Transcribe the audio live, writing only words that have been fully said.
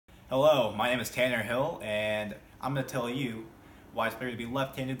Hello, my name is Tanner Hill, and I'm going to tell you why it's better to be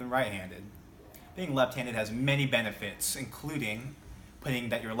left-handed than right-handed. Being left-handed has many benefits, including putting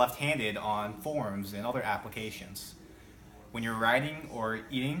that you're left-handed on forums and other applications. When you're writing or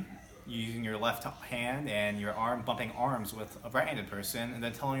eating, using your left hand and your arm, bumping arms with a right-handed person, and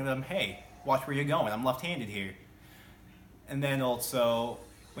then telling them, hey, watch where you're going, I'm left-handed here. And then also,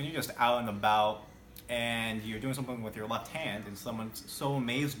 when you're just out and about, and you're doing something with your left hand and someone's so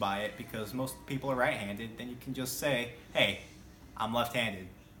amazed by it because most people are right-handed, then you can just say, hey, I'm left-handed.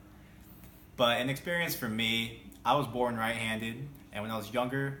 But an experience for me, I was born right-handed, and when I was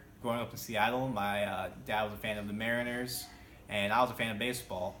younger, growing up in Seattle, my dad was a fan of the Mariners, and I was a fan of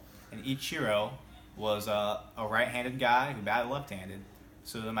baseball. And Ichiro was a right-handed guy who batted left-handed.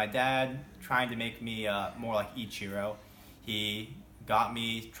 So then my dad, trying to make me more like Ichiro, he got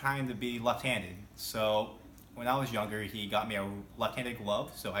me trying to be left-handed. So when I was younger, he got me a left-handed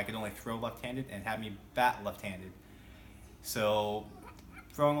glove so I could only throw left-handed and have me bat left-handed. So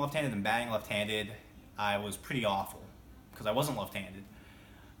throwing left-handed and batting left-handed, I was pretty awful because I wasn't left-handed.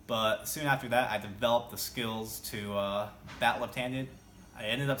 But soon after that, I developed the skills to bat left-handed. I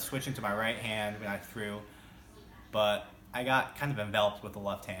ended up switching to my right hand when I threw, but I got kind of enveloped with the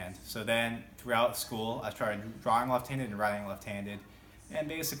left hand. So then throughout school, I started drawing left-handed and writing left-handed, and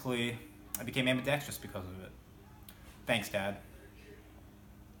basically I became ambidextrous because of it. Thanks, Dad.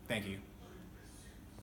 Thank you.